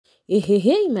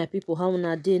Hey, my people, how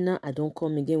una dey now? I don't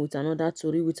come again with another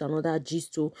story, with another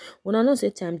gist. So, when I know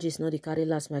say time gist, not the carry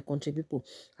last, my country people.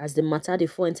 As the matter they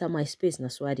fall enter my space,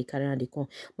 that's why they carry and they come.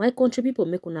 My country people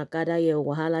make una gather here,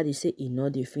 wahala, they say, no,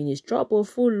 they finish. Trouble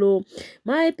full, low.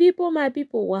 My people,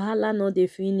 wahala, no, they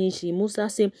finish. Musa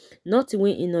say, not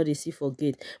when in no, they see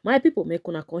forget. My people make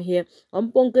una come here.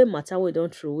 Bonge matter, we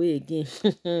don't throw away again.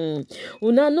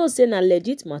 Una know say na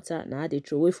legit matter, now they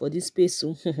throw away for this space.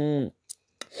 So,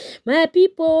 my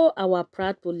people, our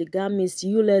proud polygamist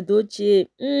Yule Doche,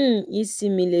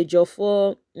 Isimile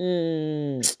Jofo,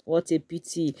 what a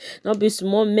pity. Not be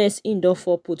small mess in the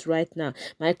for put right now.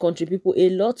 My country people, a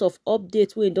lot of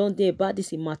updates we don't dey about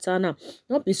this in Matana.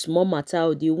 Not be small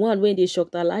matter. The one when they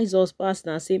shocktalize us past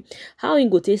now say how in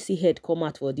go take see head come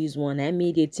out for this one. I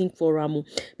mean they think for Ramu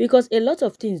because a lot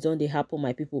of things don't they happen,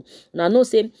 my people. Now no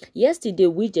say yesterday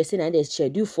we just said they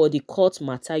schedule for the court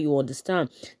matter. You understand?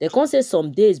 They can't say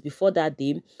some days before that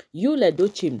day, Yule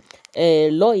Doche,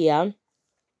 lawyer,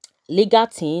 legal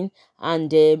team,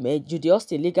 and Judy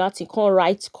Austin legal team can't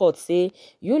write court say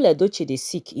Yule Doche they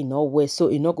sick in no way, so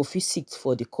no go feel sick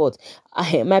for the court.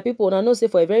 My people, I know say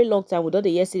for a very long time we don't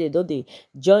yesterday don't they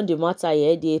join the matter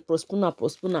here, they postpone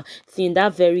thing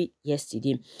that very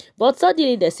yesterday. But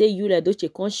suddenly they say Yule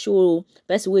Doche can't show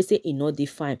best way say no they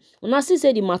fine. When I see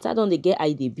say the matter don't they get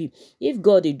IDB. If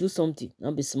God they do something,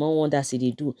 not be small one that say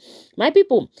they do. My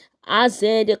people, as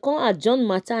they can't adjourn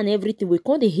matter and everything, we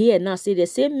can't hear now say they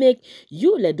say make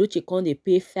Yule Doche can't they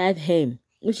pay 5M,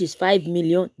 which is 5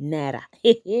 million naira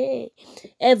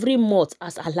every month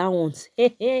as allowance.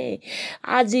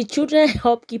 As the children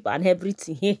upkeep and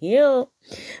everything.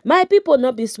 My people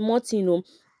not be smart,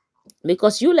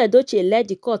 because Yule Doche let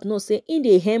the court know say in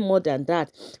the hand more than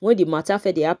that. When the matter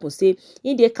for the happen, say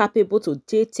in they capable to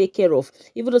take care of,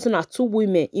 even though na 2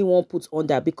 women in one put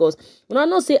under. Because when I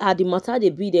know say the matter they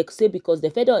be they say because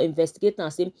the federal investigator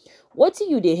say what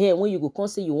you they hear when you go come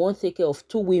say you want to take care of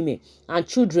 2 women and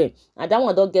children, and that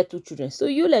one don't get 2 children. So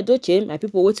Yule Doche, my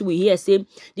people, what we hear say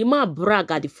the man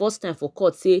brag at the first time for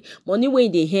court say money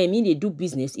when they hear me they do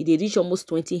business, it they reach almost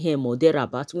 20M or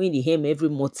thereabout when they hear every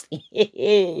month.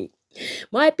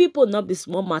 My people not be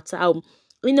small matter.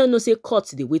 You know say court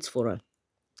they wait for her.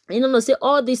 You know say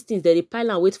all these things that they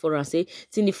pile and wait for and say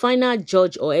till the final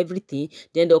judge or everything,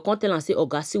 then they'll come tell and say,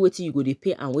 "Oga, see what you go to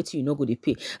pay and what you not go to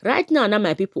pay." Right now,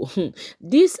 my people,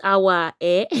 this our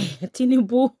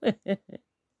Tinubu.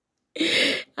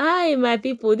 Hi, my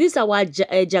people, this our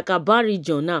Jagaban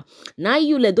region now. Now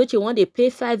Yule Doche want they pay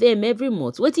 5M every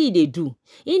month. What did they do?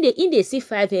 In they see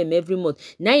 5M every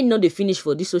month. Now you know they finish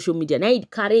for this social media. Now it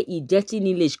carry a dirty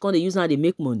knowledge. Can they use how they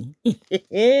make money?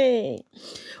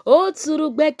 Oh,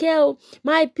 Tsurugbeke,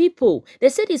 my people, they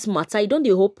say this matter. You don't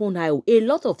they open eye. A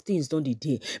lot of things don't they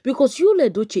do because Yule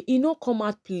Doche not come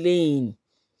out plain.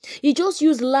 He just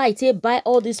use light, buy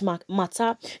all this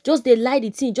matter. Just they light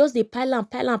it in, just they pile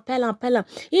and.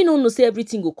 He no say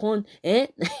everything will come,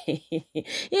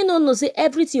 He no say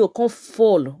everything will come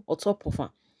fall on top of her.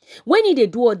 When he they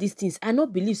do all these things, I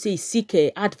not believe say he seek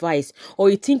advice or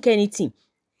he think anything.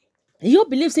 You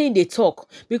believe saying they talk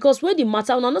because when the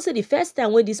matter, I not say the first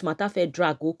time when this matter fell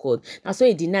drag go court, that's why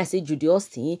he deny say Judy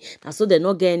Austin, that's so they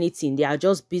not get anything. They are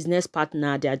just business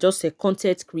partner, they are just a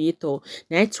content creator.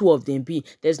 Now 2 of them be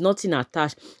there's nothing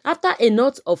attached. After a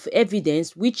lot of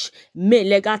evidence which may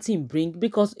legal team bring,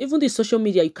 because even the social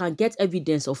media you can get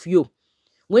evidence of you.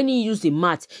 When he use the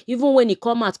math, even when he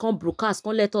come out, come broadcast,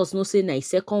 come let us know say na his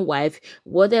second wife,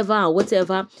 whatever and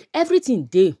whatever, everything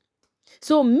there.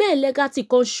 So May Legacy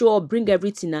can't show up, bring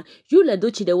everything now. Yule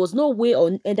Doche, there was no way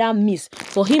on that miss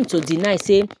for him to deny,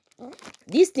 say,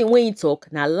 this thing when he talk,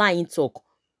 now lie in talk.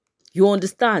 You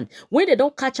understand? When they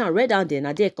don't catch and read down there,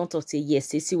 now they can't say, yes,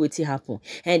 they see what happen.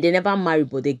 And they never marry,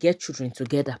 but they get children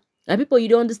together. And people, you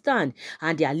don't understand.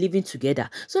 And they are living together.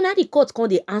 So now the court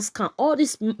can't they answer all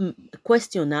this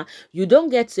question now. You don't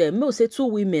get, may say 2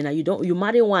 women, and you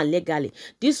marry one legally.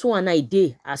 This one I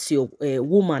day as your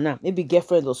woman now, maybe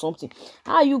girlfriend or something.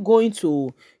 How are you going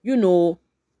to,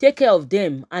 take care of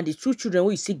them and the 2 children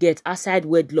who you see get outside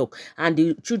wedlock and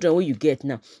the children who you get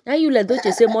now? Now you let don't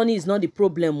you say money is not the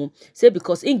problem. Say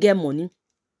because in get money,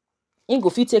 in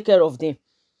go fit take care of them.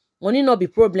 Money not be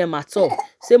problem at all.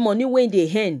 Say money when they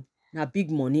hand na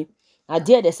big money. And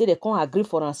there they say they can't agree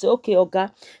for and say, okay, okay,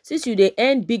 since you they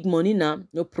earn big money now,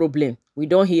 no problem. We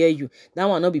don't hear you. That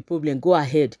will not be problem. Go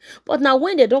ahead. But now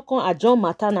when they don't come adjourn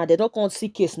matter now, they don't come see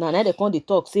case now they can't they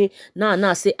talk say,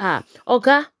 say,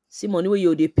 okay, see money where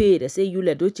you dey pay. They say you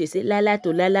let Doche say la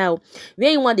to la.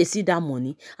 Where you want to see that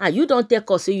money? And you don't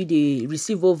take us say you dey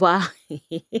receive over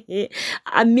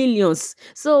millions.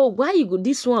 So why you go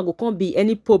this one go can't be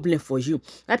any problem for you?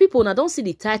 Like people now don't see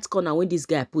the tight corner when this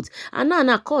guy put. And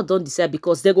now court don't decide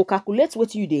because they go calculate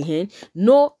what you dey hand.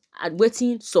 No and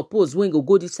waiting suppose when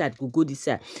go this side go this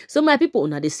side. So my people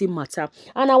una the same matter.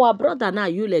 And our brother now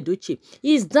Yul Edochie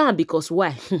is down because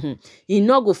why? He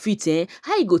not go fit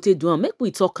how you go take do am? Make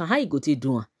we talk how you go take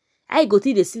do am. How you go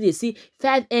take they see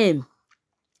 5M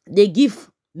they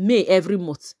give May every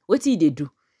month. What did they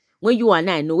do? When you and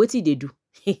I know what did they do?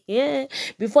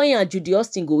 Before you and Judy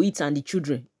Austin go eat and the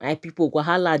children, my people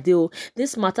wahala dey.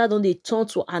 This matter don't they turn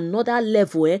to another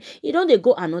level. It don't they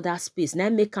go another space. Now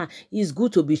make it's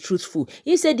good to be truthful.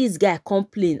 He said this guy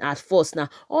complain at first. Now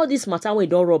all this matter when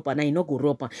don't rub and now he not go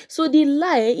rub. So the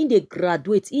lie in the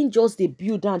graduate in just the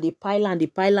build down the pile.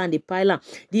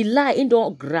 The lie in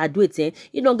don't graduate.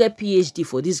 He don't get PhD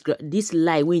for this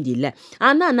lie when they lie.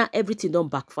 And now everything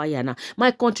don't backfire now. My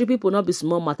country people not be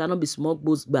small matter, not be small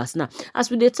bass now. As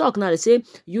we they talk now, they say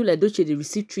Yul Edochie they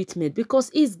receive treatment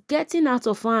because it's getting out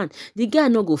of hand. The guy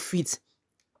no go fit.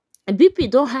 And BP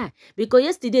don't high because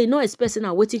yesterday no expecting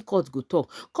a waiting court go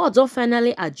talk. Court don't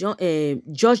finally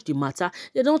judge the matter.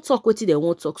 They don't talk what they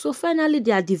won't talk. So finally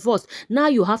they are divorced. Now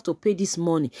you have to pay this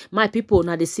money. My people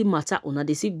now they see matter now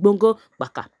they see bongo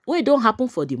baka. When it don't happen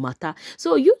for the matter.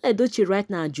 So Yul Edochie right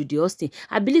now and Judy Austin,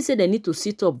 I believe say they need to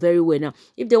sit up very well now.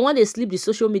 If they want to sleep the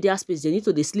social media space, they need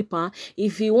to they sleep.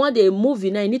 If you want a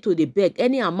movie now, you need to they beg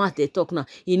any amount they talk now.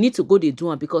 You need to go they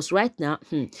do it because right now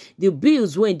the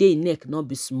bills when they neck not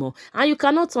be small. And you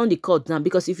cannot turn the court down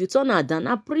because if you turn her down,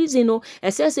 a prison,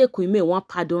 SSA Queen May want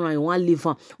pardon and want leave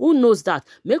her. Who knows that?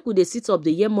 Make we they sit up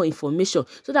the hear more information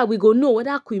so that we go know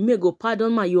whether Queen May go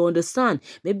pardon man. You understand?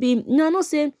 Maybe not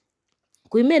saying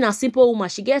Queen May a simple woman,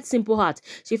 she gets simple heart.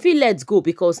 She feel let's go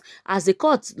because as the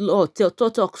court law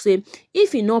talk say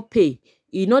if you not pay.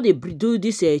 You know they do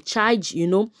this charge,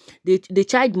 the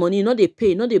charge money, they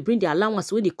pay, they bring the allowance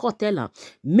when the court tell them,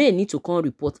 May need to come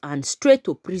report and straight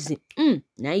to prison.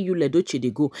 Now Yul Edochie they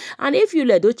go. And if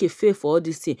Yul Edochie fail for all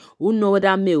this thing, who know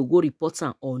whether May will go report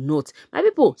her or not. My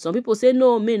people, some people say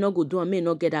no, May not go do and May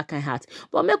not get that kind of heart.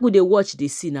 But make we they watch the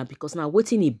scene now because now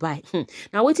waiting he buy.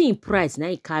 Now waiting in price, now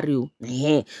he carry.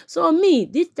 So me,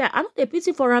 this time, I'm not a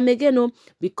pity for him again,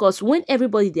 because when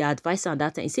everybody they advise on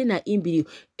that time, say na him be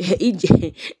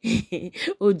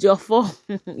Ojofo,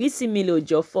 isi mile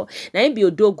Ojofo, na him be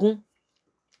Odogun.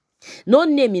 No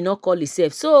name he not call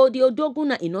himself. So the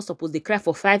Odoguna he not supposed to cry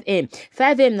for 5M.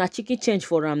 5M na chicken change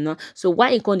for him now. So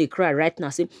why he can't they cry right now?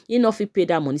 Say he not fit pay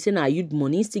that money. Say na youth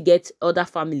money. He still get other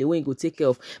family when he go take care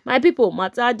of. My people,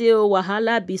 matter de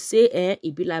wahala be say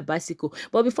it be like bicycle.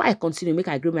 But before I continue, make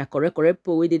I agree my correct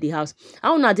people where the house. I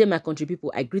wanna dey my country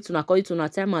people. I greet una according to una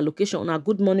time and location. Una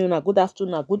good morning, una good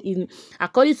afternoon, una good evening.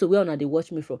 According to where una they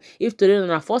watch me from. If today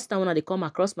una first time una they come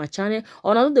across my channel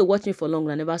or una they watch me for long,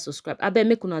 una never subscribe. I bet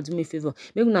make una do me a favor.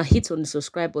 Make una hit on the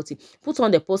subscribe button. Put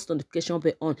on the post notification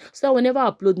bell on. So that whenever I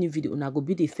upload new video, una go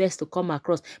be the first to come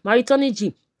across. My returning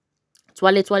G.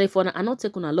 Twale for now. I not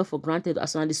take una love for granted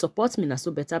as one they support me na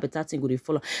so better thing go dey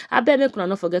follow. I bet make una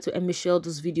not forget to share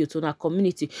this video to our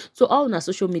community, to all na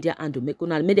social media and to make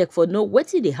una make for know what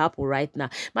they happen right now.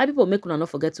 My people make una not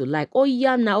forget to like. Oh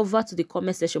yeah, now over to the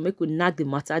comment section. Make we nag the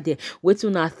matter there. Wait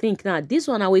una think now. This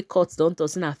one away cuts don't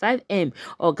toss na 5M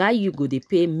or guy you go they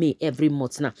pay me every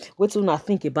month now. Wait una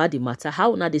think about the matter.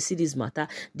 How now they see this matter?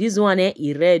 This one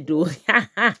irredo.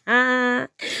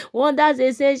 Wonders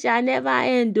they say shall never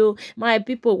end though. My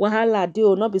people wahala dey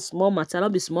not be small matter,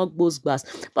 not be small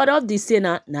gbas. But of this say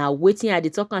now waiting at the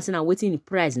talk and say now waiting the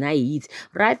price now eat.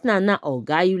 Right now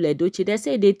Oga Yul Edochie they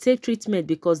say they take treatment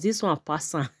because this one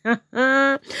pass.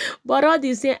 But all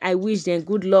this say I wish them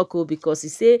good luck because he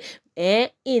say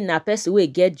in a person will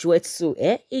get joy so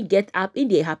he get up in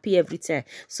they happy every time.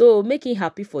 So make him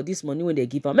happy for this money when they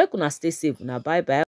give him. Make una stay safe. Now bye.